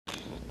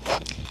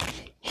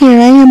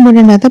am with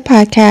another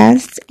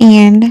podcast,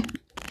 and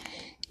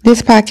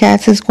this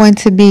podcast is going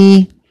to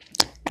be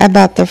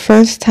about the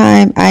first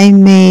time I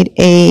made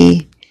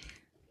a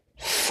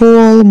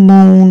full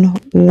moon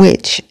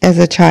witch as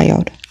a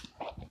child.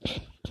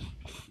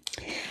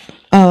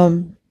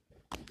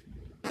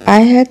 I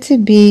had to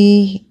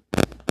be,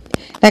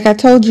 like I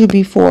told you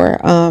before,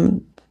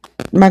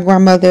 my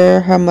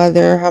grandmother, her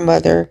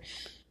mother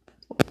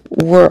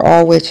were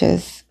all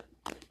witches,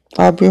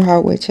 all Brew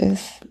Heart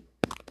witches.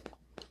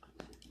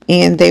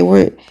 And they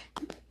were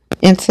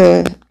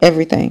into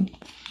everything.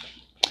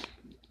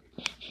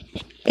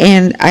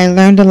 And I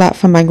learned a lot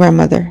from my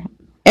grandmother.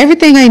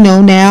 Everything I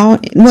know now,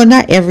 well,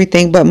 not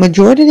everything, but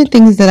majority of the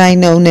things that I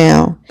know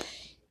now,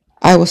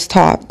 I was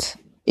taught.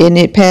 And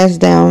it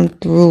passed down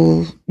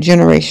through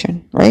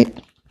generation, right?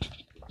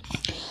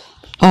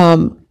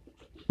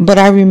 But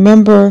I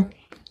remember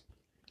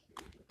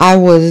I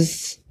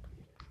was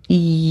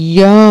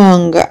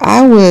young.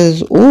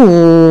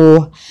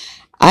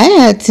 I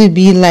had to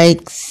be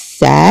like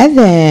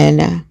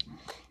 7.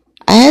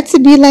 I had to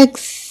be like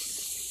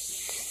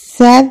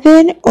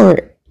 7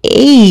 or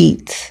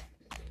 8.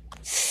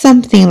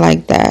 Something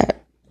like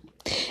that.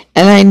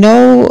 And I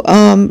know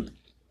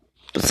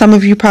some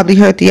of you probably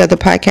heard the other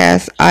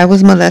podcast. I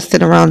was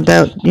molested around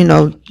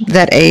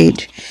that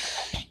age.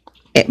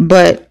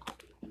 But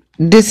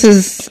this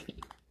is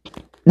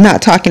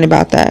not talking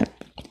about that.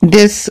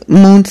 This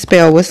moon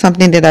spell was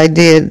something that I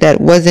did that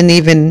wasn't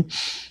even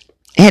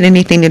had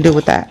anything to do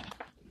with that.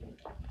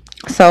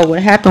 So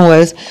what happened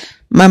was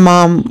my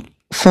mom,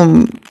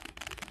 from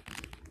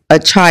a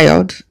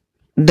child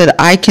that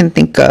I can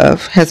think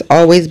of, has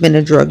always been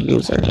a drug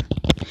user.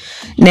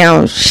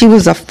 Now, she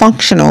was a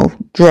functional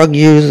drug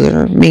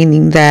user,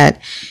 meaning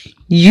that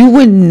you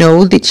would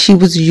know that she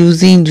was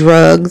using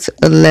drugs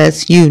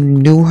unless you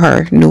knew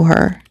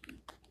her.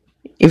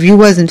 If you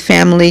wasn't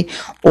family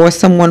or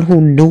someone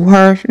who knew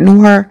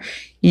her,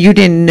 you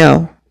didn't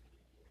know.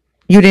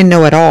 You didn't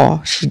know at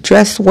all. She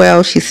dressed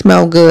well. She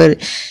smelled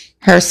good.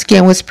 Her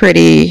skin was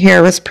pretty.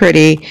 Hair was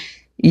pretty.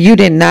 You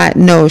did not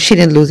know. She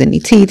didn't lose any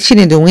teeth. She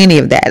didn't do any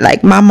of that.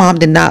 Like, my mom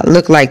did not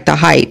look like the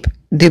hype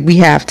that we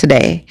have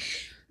today.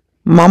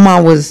 My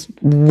mom was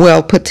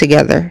well put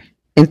together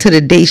until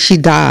the day she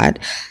died.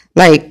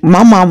 Like,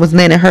 my mom was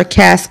laying in her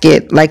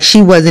casket like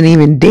she wasn't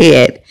even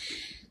dead.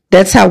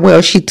 That's how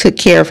well she took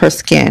care of her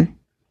skin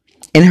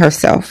and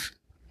herself.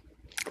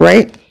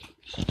 Right?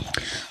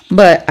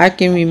 But I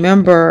can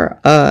remember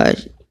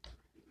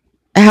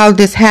how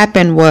this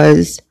happened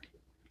was,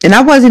 and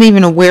I wasn't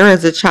even aware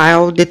as a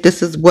child that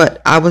this is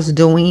what I was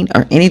doing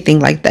or anything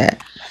like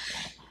that.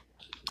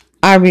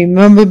 I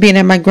remember being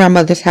at my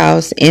grandmother's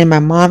house, and my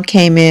mom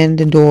came in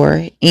the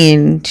door,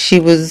 and she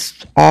was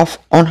off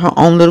on her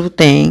own little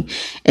thing.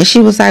 And she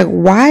was like,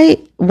 why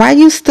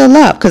you still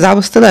up? Because I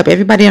was still up.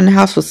 Everybody in the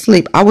house was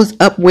asleep. I was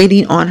up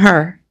waiting on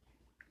her.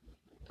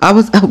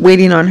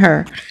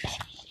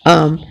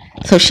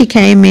 So she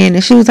came in,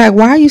 and she was like,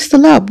 why are you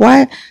still up?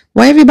 Why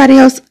everybody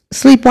else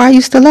sleep? Why are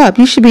you still up?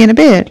 You should be in the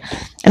bed.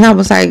 And I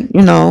was like,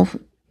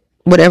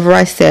 whatever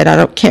I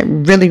said,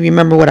 can't really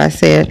remember what I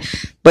said,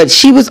 but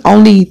she was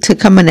only to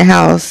come in the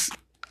house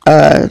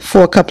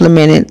for a couple of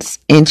minutes,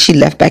 and she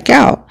left back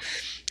out.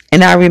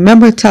 And I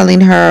remember telling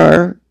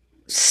her,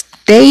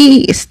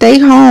 stay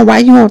home. Why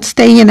you won't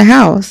stay in the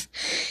house?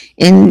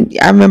 And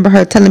I remember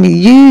her telling me,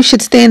 you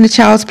should stay in the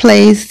child's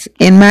place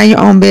and mind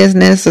your own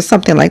business or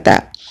something like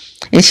that.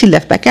 And she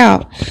left back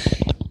out.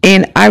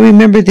 And I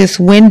remember this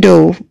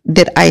window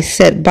that I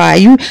sat by.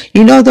 You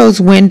know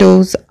those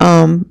windows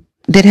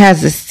that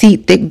has a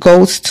seat that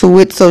goes to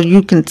it so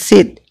you can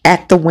sit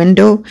at the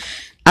window.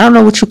 I don't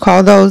know what you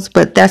call those,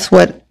 but that's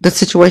what the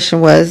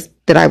situation was,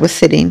 that I was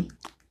sitting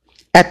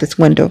at this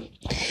window.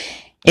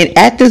 And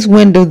at this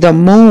window, the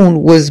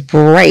moon was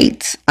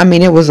bright. I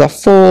mean, it was a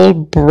full,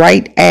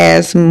 bright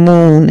ass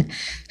moon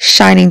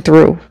shining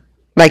through.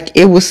 Like,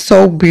 it was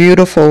so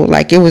beautiful.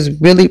 Like, it was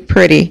really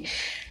pretty.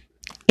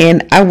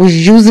 And I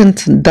was using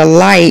the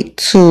light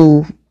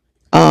to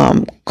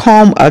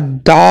comb a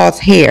doll's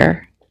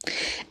hair.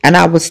 And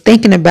I was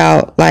thinking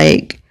about,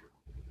 like,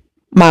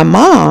 my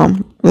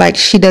mom, like,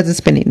 she doesn't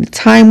spend any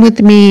time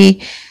with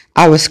me.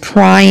 I was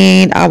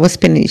crying. I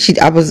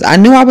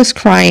knew I was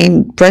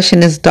crying,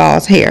 brushing this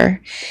doll's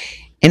hair.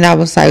 And I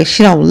was like,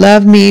 she don't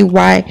love me.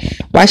 Why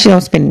she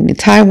don't spend any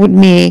time with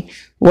me?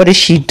 What is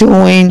she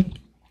doing?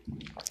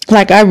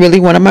 Like, I really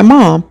wanted my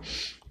mom.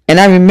 And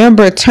I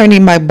remember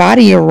turning my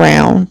body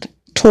around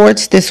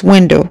towards this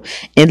window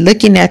and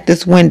looking at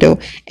this window,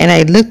 and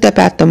I looked up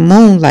at the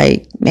moon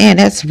like, man,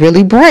 that's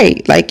really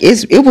bright. Like,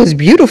 it was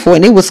beautiful,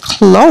 and it was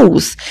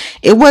close.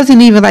 It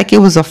wasn't even like it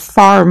was a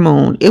far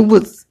moon. It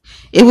was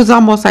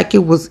almost like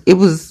it was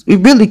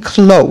really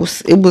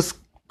close. It was,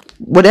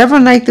 whatever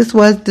night this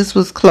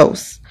was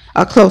close,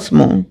 a close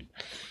moon.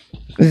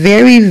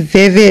 Very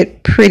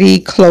vivid, pretty,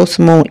 close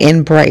moon,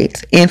 and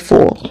bright and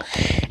full.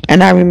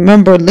 And I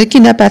remember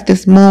looking up at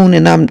this moon,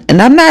 and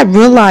I'm not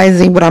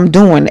realizing what I'm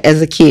doing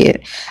as a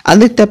kid. I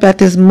looked up at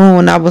this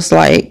moon. I was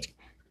like,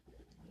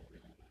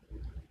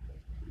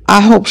 I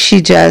hope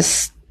she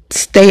just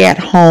stay at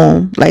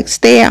home. Like,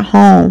 stay at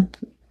home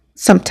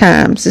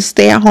sometimes. Just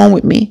stay at home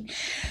with me.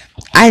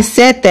 I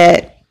said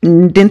that,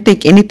 didn't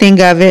think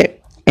anything of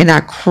it, and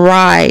I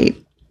cried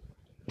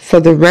for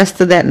the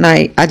rest of that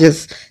night. I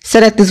just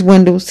sat at this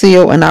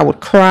windowsill and I would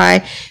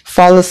cry,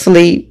 fall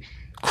asleep,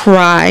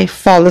 cry,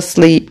 fall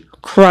asleep,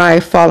 cry,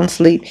 fall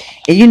asleep.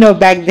 And you know,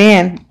 back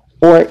then,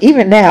 or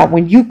even now,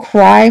 when you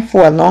cry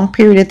for a long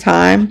period of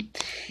time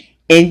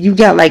and you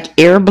got like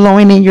air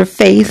blowing in your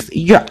face,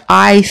 your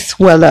eyes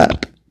swell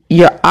up.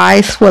 Your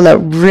eyes swell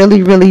up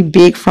really, really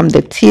big from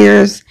the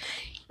tears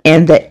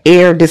and the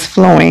air just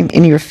flowing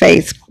in your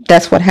face.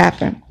 That's what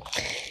happened.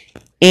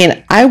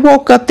 And I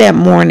woke up that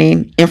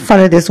morning in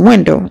front of this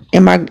window,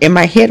 and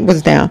my head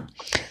was down.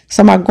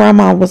 So my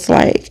grandma was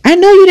like, I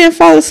know you didn't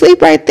fall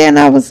asleep right there. And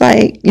I was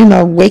like, you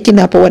know, waking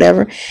up or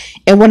whatever.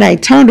 And when I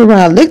turned around,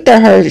 I looked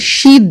at her,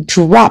 she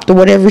dropped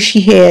whatever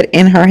she had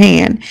in her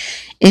hand.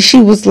 And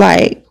she was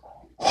like,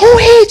 who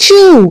hit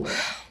you?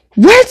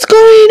 What's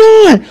going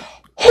on?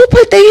 Who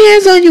put their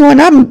hands on you?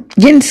 And I'm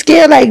getting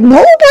scared like,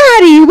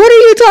 nobody. What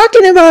are you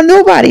talking about?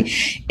 Nobody.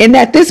 And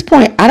at this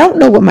point, I don't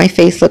know what my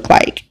face looked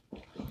like.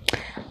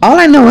 All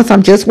I know is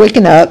I'm just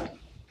waking up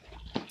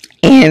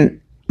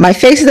and my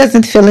face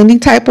doesn't feel any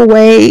type of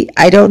way.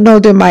 I don't know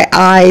that my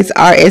eyes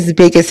are as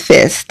big as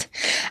fists.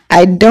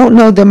 I don't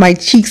know that my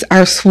cheeks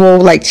are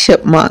swole like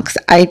chipmunks.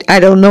 I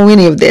don't know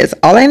any of this.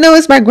 All I know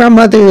is my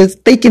grandmother is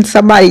thinking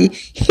somebody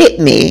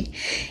hit me.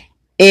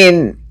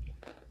 And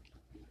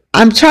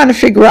I'm trying to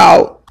figure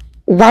out,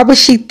 why would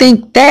she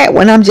think that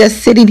when I'm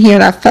just sitting here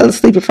and I fell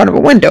asleep in front of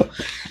a window?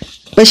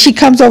 But she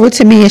comes over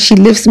to me and she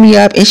lifts me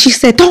up and she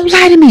said, don't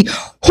lie to me.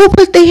 Who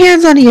put their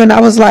hands on you? And I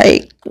was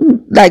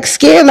like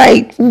scared,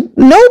 like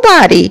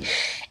nobody.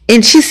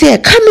 And she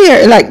said, come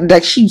here.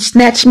 Like she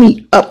snatched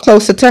me up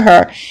closer to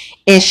her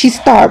and she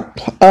started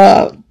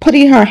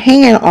putting her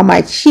hand on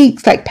my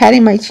cheeks, like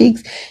patting my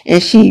cheeks.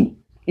 And she,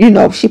 you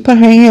know, she put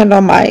her hand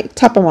on my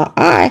top of my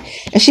eye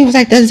and she was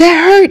like, does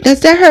that hurt? Does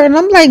that hurt? And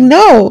I'm like,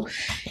 no.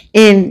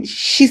 And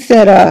she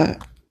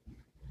said,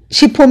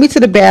 she pulled me to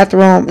the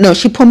bathroom. No,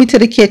 she pulled me to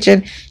the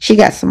kitchen. She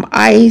got some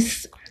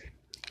ice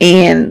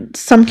and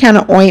some kind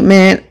of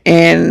ointment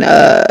and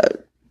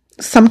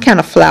some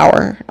kind of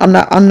flour. I'm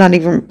not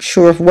even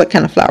sure of what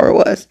kind of flour it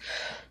was.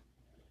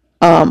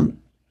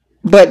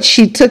 But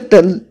she took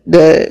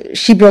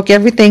she broke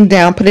everything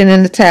down, put it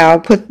in the towel,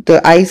 put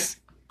the ice,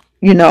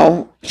 you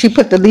know, she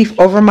put the leaf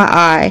over my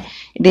eye,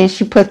 and then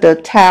she put the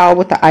towel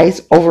with the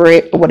ice over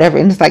it or whatever,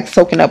 and it's like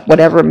soaking up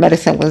whatever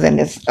medicine was in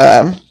this.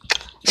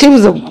 She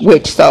was a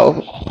witch, so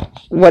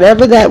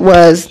whatever that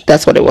was,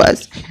 that's what it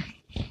was.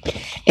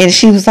 And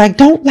she was like,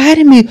 don't lie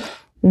to me.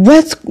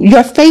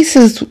 Your face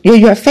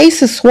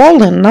is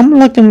swollen. And I'm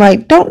looking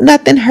like, don't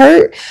nothing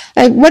hurt.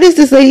 Like, what is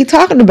this lady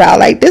talking about?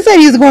 Like, this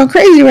lady is going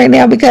crazy right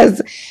now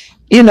because,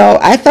 you know,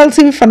 I fell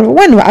asleep in front of a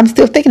window. I'm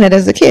still thinking that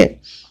as a kid.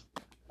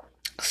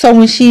 So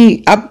when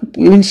she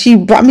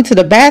brought me to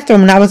the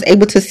bathroom and I was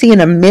able to see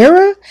in a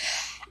mirror,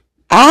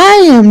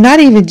 I am not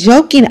even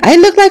joking. I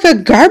look like a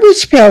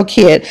Garbage Pail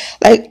Kid.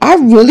 Like, I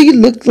really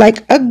looked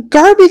like a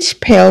Garbage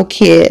Pail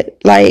Kid.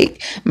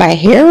 Like, my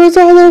hair was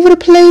all over the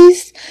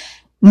place.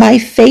 My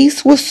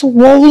face was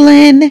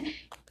swollen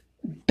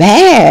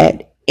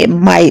bad. And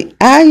my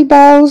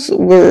eyeballs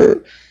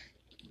were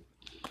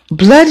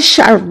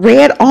bloodshot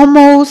red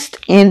almost.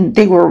 And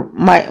they were,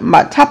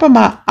 my top of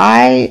my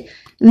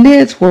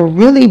eyelids were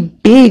really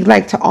big.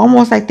 Like, to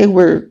almost like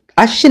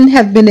I shouldn't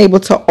have been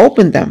able to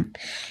open them.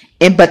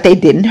 But they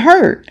didn't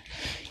hurt.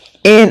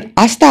 And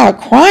I started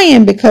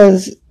crying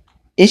because,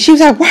 and she was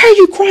like, why are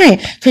you crying?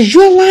 Because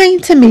you're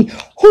lying to me.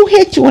 Who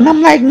hit you? And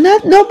I'm like,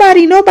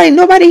 nobody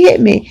hit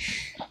me.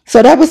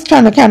 So that was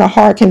kind of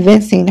hard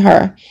convincing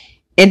her.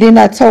 And then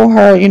I told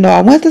her, you know,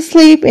 I went to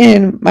sleep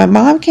and my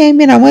mom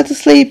came in. I went to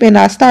sleep and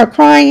I started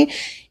crying.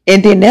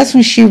 And then that's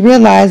when she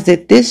realized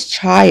that this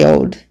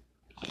child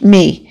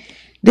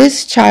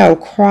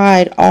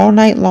cried all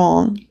night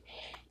long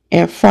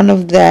in front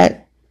of that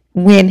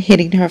wind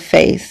hitting her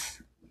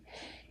face.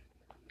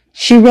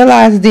 She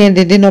realized then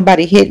that didn't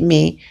nobody hit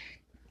me.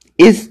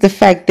 It's the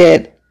fact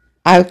that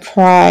I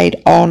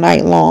cried all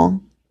night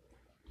long.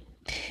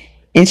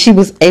 And she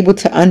was able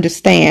to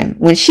understand.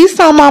 When she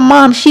saw my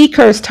mom, she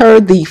cursed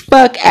her the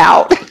fuck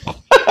out.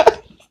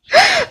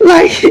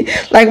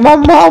 like my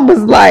mom was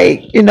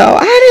like, you know,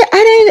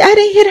 I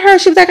didn't hit her.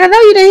 She was like, I know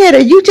you didn't hit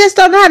her. You just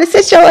don't know how to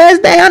sit your ass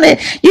down, and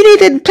you need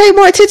to pay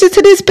more attention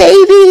to this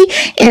baby.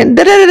 And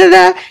da da da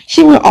da.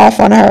 She went off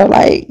on her.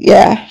 Like,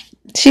 yeah,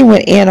 she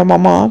went in on my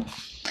mom.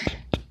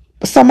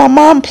 So my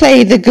mom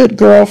played the good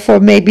girl for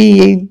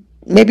maybe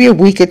a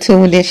week or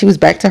two, and then she was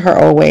back to her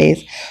old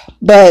ways.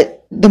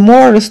 But the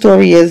moral of the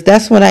story is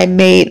that's when I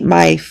made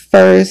my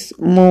first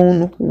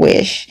moon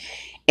wish.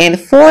 And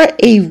for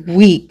a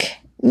week,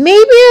 maybe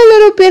a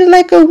little bit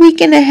like a week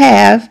and a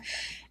half,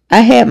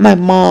 I had my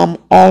mom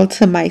all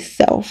to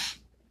myself.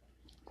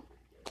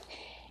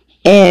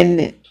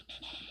 And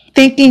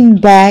thinking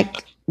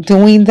back,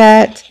 doing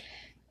that,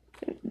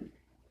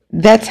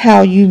 that's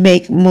how you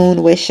make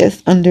moon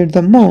wishes under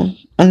the moon,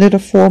 under the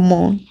full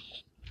moon.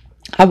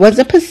 I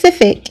wasn't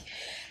specific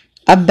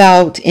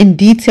about in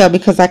detail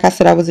because, like I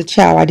said, I was a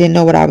child. I didn't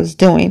know what I was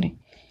doing.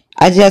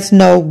 I just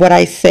know what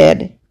I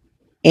said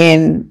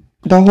in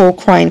the whole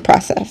crying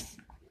process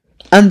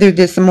under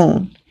this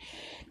moon.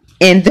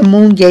 And the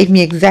moon gave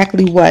me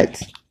exactly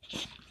what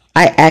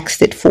I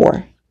asked it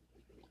for.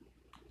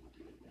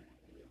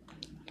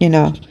 You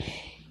know,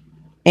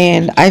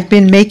 and I've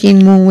been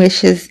making moon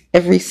wishes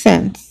ever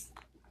since.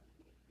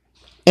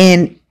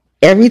 And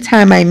every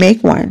time I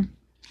make one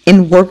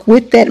and work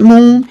with that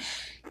moon,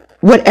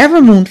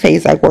 whatever moon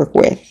phase I work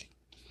with,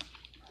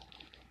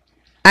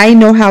 I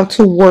know how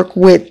to work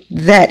with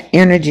that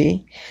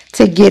energy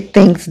to get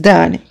things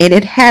done. And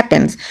it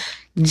happens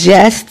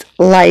just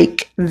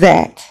like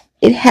that.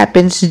 It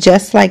happens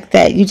just like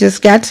that. You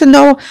just got to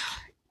know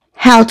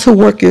how to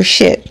work your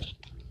shit.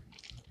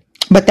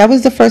 But that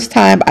was the first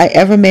time I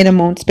ever made a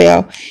moon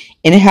spell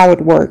and how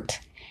it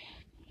worked.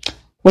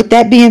 With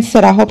that being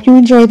said, I hope you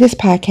enjoy this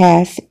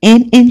podcast.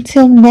 And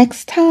until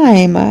next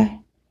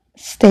time,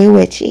 stay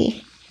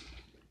witchy.